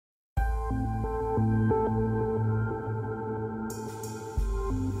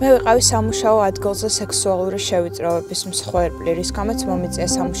მე ვიყავი სამუშაო ადგილზე სექსუალური შევიწროების მსხვერპლი, რის გამოც მომიწია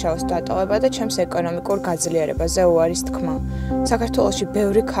სამუშაოს დატოვება და ჩემს ეკონომიკურ გაძლიერებაზე უარის თქმა. საქართველოში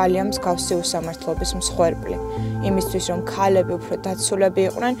ბევრი ქალია მსგავსი უსამართლობის მსხვერპლი. იმისთვის, რომ ქალები უფრო დაცულები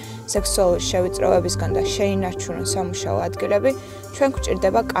იყვნენ სექსუალური შევიწროებისგან და შეინარჩუნონ სამუშაო ადგილები, ჩვენ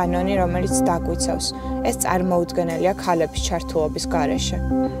გვჭირდება კანონი, რომელიც დაგვიცავს. ეს წარმოუდგენელია ქალების ჩართულობის გარეშე.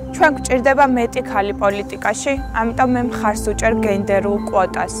 ჩვენ გვჭირდება მეტი ქალი პოლიტიკაში, ამიტომ მე მხარს ვუჭერ გენდერულ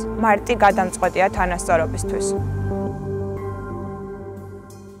კვოტას. მარტი გადამწყვეტია თანასწორობისთვის.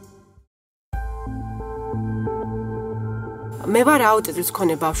 მე ვარ აუტიზმის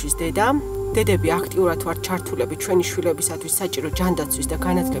მქონე ბავშვის დედა. დედები აქტიურად ვართ ჩართულები ჩვენი შვილებისათვის საჭირო ჯანდაცვის და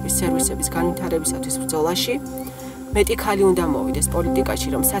განათლების სერვისების განვითარებისათვის ბრძოლაში. მეტი ქალი უნდა მოვიდეს პოლიტიკაში,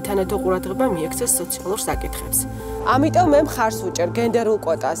 რომ სათანადო ყურადღება მიექცეს სოციალურ საკითხებს. ამიტომ მე მხარს ვუჭერ გენდერულ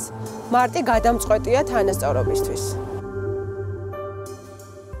კვოტას. მარტი გადამწყვეტია თანასწორობისთვის.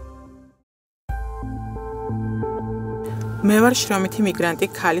 მე ვარ შრომითი მიგრანტი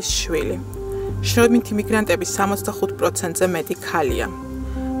ქალის შვილი. შრომითი მიგრანტების 65%-ზე მეტი ქალია.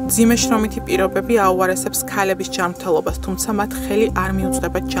 მძიმე შრომითი პირობები აუარესებს ქალების ჯანმრთელობას, თუმცა მათ ხელი არ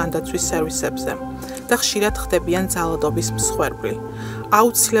მიუძღება ჯანდაცვის სერვისებზე და ხშირად ხდებიან ძალადობის მსხვერპლი.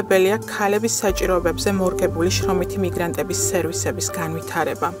 აუცილებელია ქალების საჭიროებებზე მორგებული შრომითი მიგრანტების სერვისების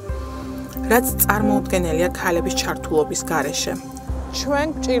განვითარება, რაც წარმოუდგენელია ქალების ჩართულობის გარეშე. ჩვენ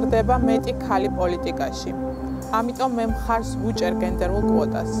გვჭირდება მეტი ქალი პოლიტიკაში. ამიტომ მე მხარს ვუჭერ გენდერულ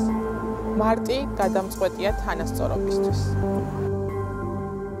კვოტას. მარტი გადამწყვეტია თანასწორობისთვის.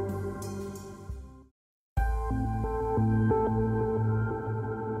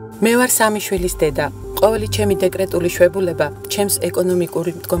 მე ვარ სამი შვილის დედა. ყოველი ჩემი დეკრეტული შვებულება ჩემს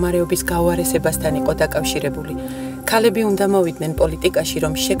ეკონომიკური მდგომარეობის გაუარესებასთან იყო დაკავშირებული. ქალები უნდა მოვიდნენ პოლიტიკაში,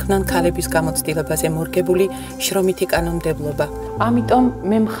 რომ შექმნან ქალების გამოცდილებაზე მორგებული შრომითი კანონმდებლობა. ამიტომ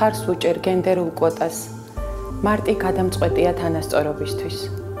მე მხარს ვუჭერ გენდერულ კვოტას. მარტი გადამწყვეტია თანასწორობისთვის.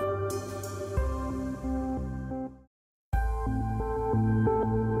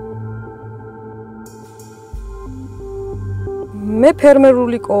 მე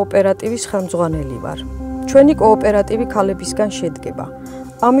ფერმერული კოოპერატივის ხელმძღვანელი ვარ. ჩვენი კოოპერატივი ქალებისგან შედგება.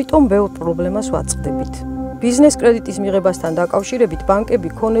 ამიტომ ბევრ პრობლემას ვაწყდებით. ბიზნეს კრედიტის მიღებასთან დაკავშირებით ბანკები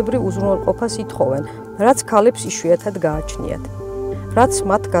ქონებრივ უზრუნველყოფას ითხოვენ, რაც ქალებს იშვიათად გააჩნიათ, რაც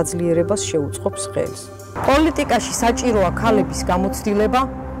მათ გაძლიერებას შეუწყობს ხელს. პოლიტიკაში საჭიროა ქალების გამოცდილება,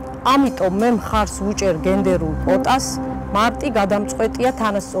 ამიტომ მე მხარს ვუჭერ გენდერულ კვოტას, მარტი გადამწყვეტია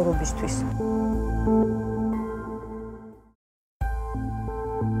თანასწორობისთვის.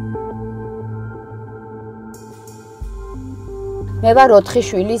 მე ვარ 4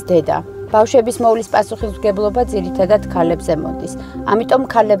 შვილის დედა. ბავშვების მოვლის პასუხისმგებლობა ძირითადად ქალებზე მოდის. ამიტომ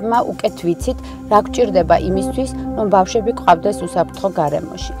ქალებმა უკეთ ვიცით, რა გვჭირდება იმისთვის, რომ ბავშვები გვყავდეს უსაფრთხო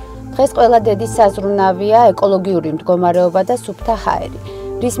გარემოში. დღეს ყველა დედის საზრუნავია ეკოლოგიური მდგომარეობა და სუფთა ჰაერი,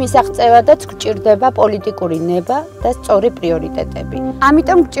 რის მისაღწევადაც გვჭირდება პოლიტიკური ნება და სწორი პრიორიტეტები.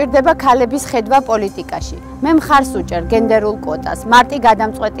 ამიტომ გვჭირდება ქალების ხედვა პოლიტიკაში. მე მხარს ვუჭერ გენდერულ კვოტას, მარტი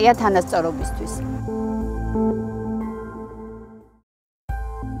გადამწყვეტია თანასწორობისთვის.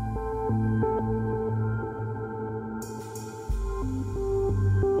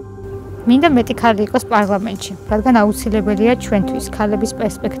 მინდა მეტი ქალი იყოს პარლამენტში, რადგან აუცილებელია ჩვენთვის ქალების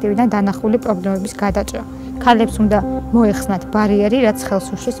პერსპექტივიდან დანახული პრობლემების გადაჭრა. ქალებს უნდა მოეხსნათ ბარიერი, რაც ხელს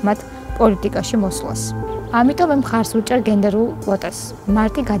უშლის მათ პოლიტიკაში მოსვლას. ამიტომ მე მხარს ვუჭერ გენდერულ კვოტას.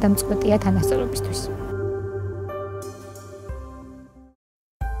 მარტი გადამწყვეტია თანასწორობისთვის.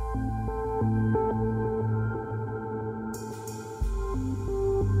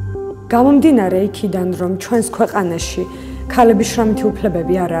 გამომდინარე იქიდან, რომ ჩვენს ქვეყანაში ქალების შრომითი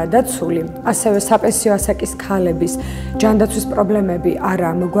უფლებები არაა დაცული, ასევე საპენსიო ასაკის ქალების ჯანდაცვის პრობლემები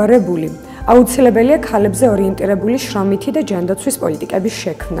არაა მოგვარებული, აუცილებელია ქალებზე ორიენტირებული შრომითი და ჯანდაცვის პოლიტიკების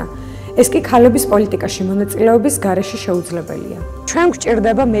შექმნა. ეს კი ქალების პოლიტიკაში მონაწილეობის გარეშე შეუძლებელია. ჩვენ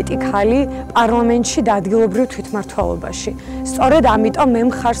გვჭირდება მეტი ქალი პარლამენტში და ადგილობრივ თვითმმართველობაში. სწორედ ამიტომ მე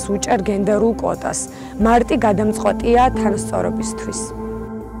მხარს ვუჭერ გენდერულ კვოტას. მარტი გადამწყვეტია თანასწორობისთვის.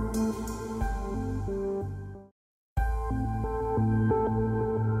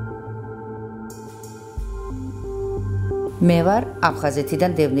 მე ვარ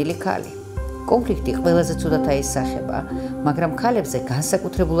აფხაზეთიდან დევნილი ქალი. კონფლიქტი ყველაზე ცუდად აისახება, მაგრამ ქალებზე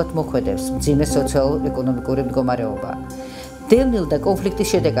განსაკუთრებულად მოქმედებს მძიმე სოციალურ-ეკონომიკური მდგომარეობა. დევნილ და კონფლიქტის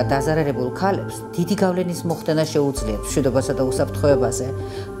შედეგად დაზარალებულ ქალებს დიდი გავლენის მოხდენა შეუძლიათ მშვიდობასა და უსაფრთხოებაზე,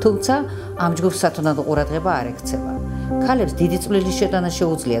 თუმცა ამ ჯგუფს სათანადო ყურადღება არ ექცევა. ქალებს დიდი წვლილი შეტანა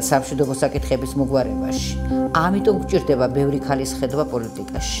შეუძლიათ სამშვიდობო საკითხების მოგვარებაში. ამიტომ გვჭირდება ბევრი ქალის ხედვა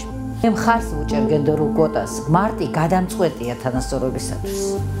პოლიტიკაში. მე მხარს ვუჭერ გენდერულ კვოტას. მარტი გადამწყვეტია თანასწორობისათვის.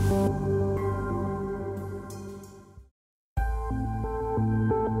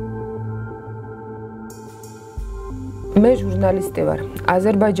 მე ჟურნალისტი ვარ.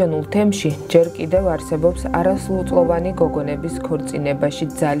 აზერბაიჯანულ თემში ჯერ კიდევ არსებობს არასრულწლოვანი გოგონების ქორწინებაში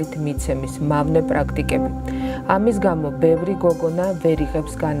ძალით მიცემის მავნე პრაქტიკები. ამის გამო ბევრი გოგონა ვერ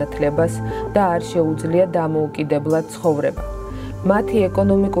იღებს განათლებას და არ შეუძლია დამოუკიდებლად ცხოვრება. მათი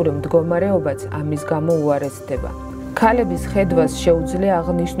ეკონომიკური მდგომარეობაც ამის გამო უარესდება. ქალების ხედვას შეუძლია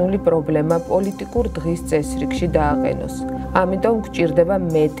აღნიშნული პრობლემა პოლიტიკურ დღის წესრიგში დააყენოს. ამიტომ გვჭირდება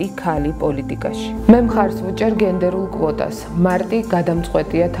მეტი ქალი პოლიტიკაში. მე მხარს ვუჭერ გენდერულ კვოტას. მარტი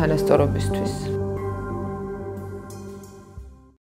გადამწყვეტია თანასწორობისთვის.